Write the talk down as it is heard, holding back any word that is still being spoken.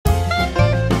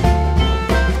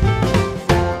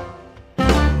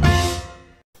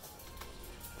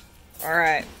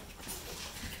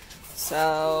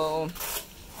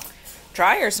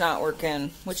dryer's not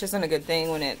working, which isn't a good thing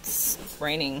when it's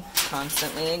raining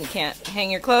constantly and you can't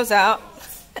hang your clothes out.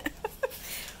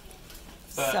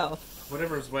 So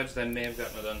whatever's wedged, I may have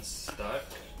gotten it unstuck,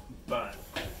 but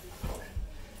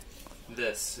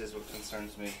this is what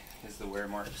concerns me, is the wear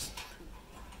marks,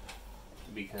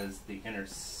 because the inner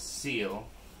seal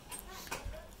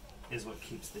is what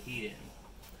keeps the heat in,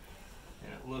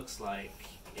 and it looks like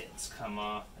it's come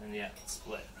off and yeah, it's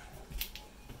split.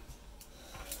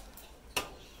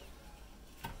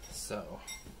 So,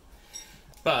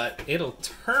 but it'll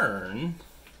turn.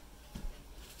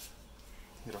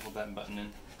 You gotta hold that button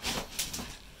in.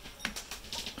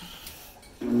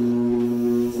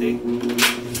 See?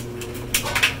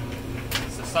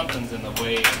 So something's in the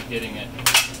way of getting it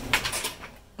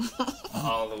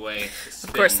all the way to spin.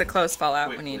 of course the clothes fall out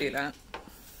quickly. when you do that.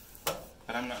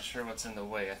 But I'm not sure what's in the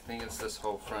way. I think it's this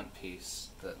whole front piece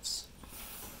that's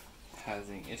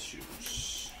having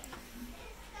issues.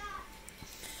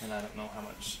 And I don't know how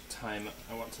much time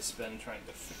I want to spend trying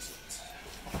to fix it.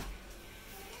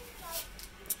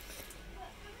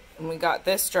 And we got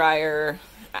this dryer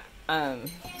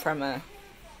from a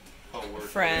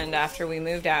friend after we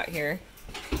moved out here,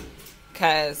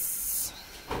 because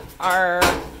our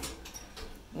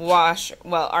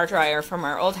dryer from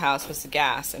our old house was the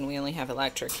gas and we only have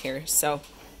electric here, so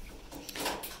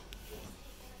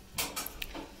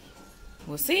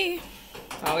we'll see.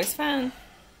 Always fun.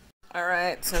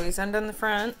 Alright, so he's undone the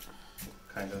front.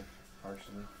 Kind of,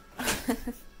 partially.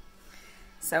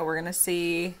 So we're gonna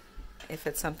see if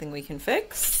it's something we can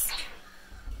fix.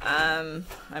 I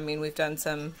mean, we've done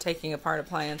some taking apart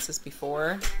appliances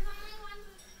before.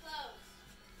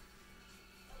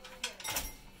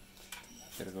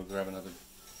 Gotta go grab another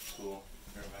tool.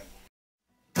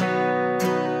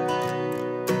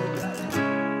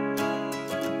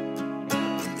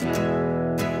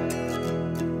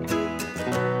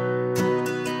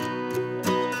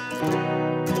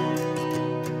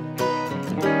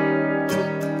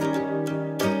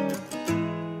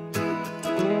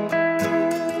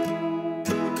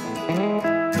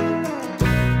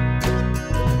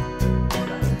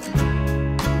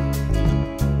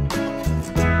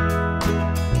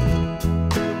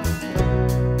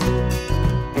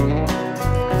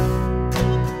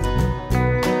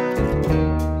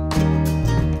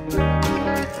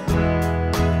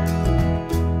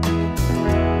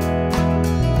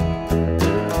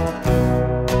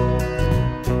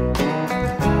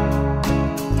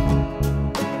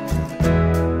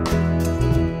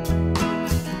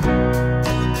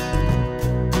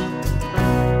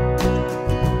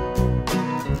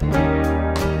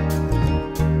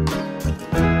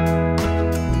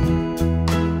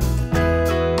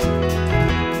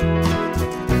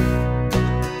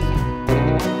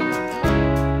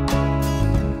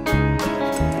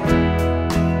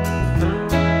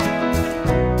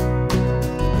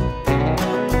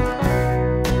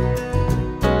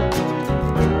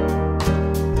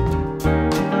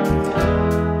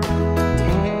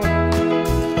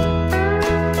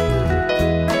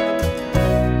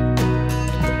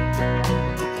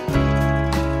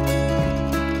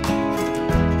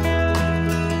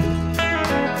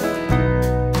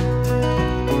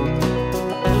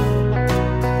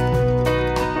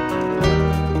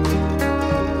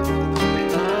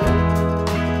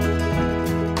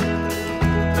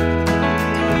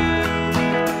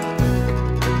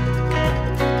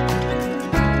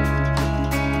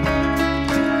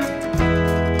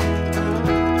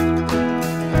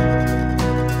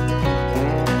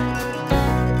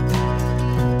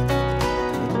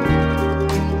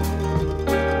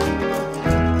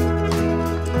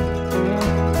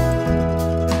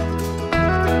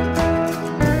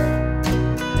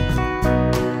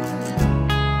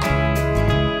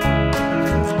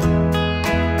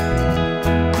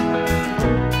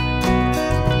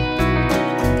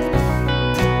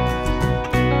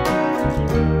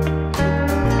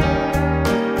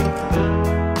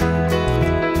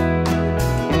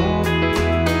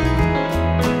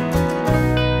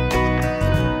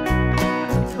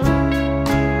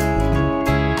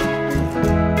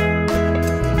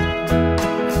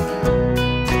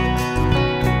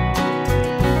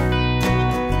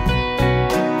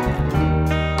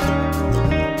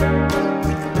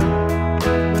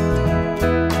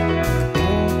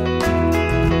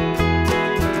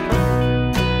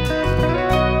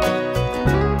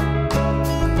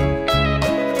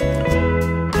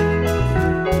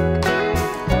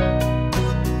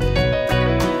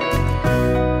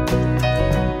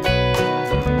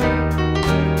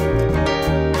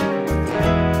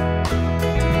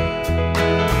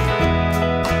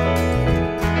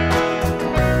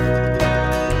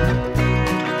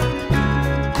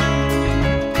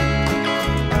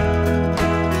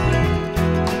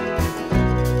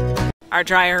 our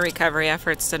dryer recovery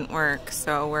efforts didn't work,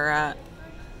 so we're at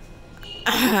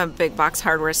a big box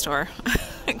hardware store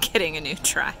getting a new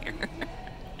dryer.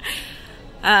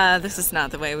 This is not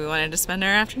the way we wanted to spend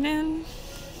our afternoon.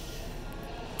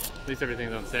 At least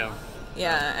everything's on sale.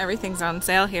 Yeah, everything's on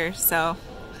sale here, so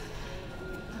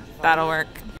that'll work.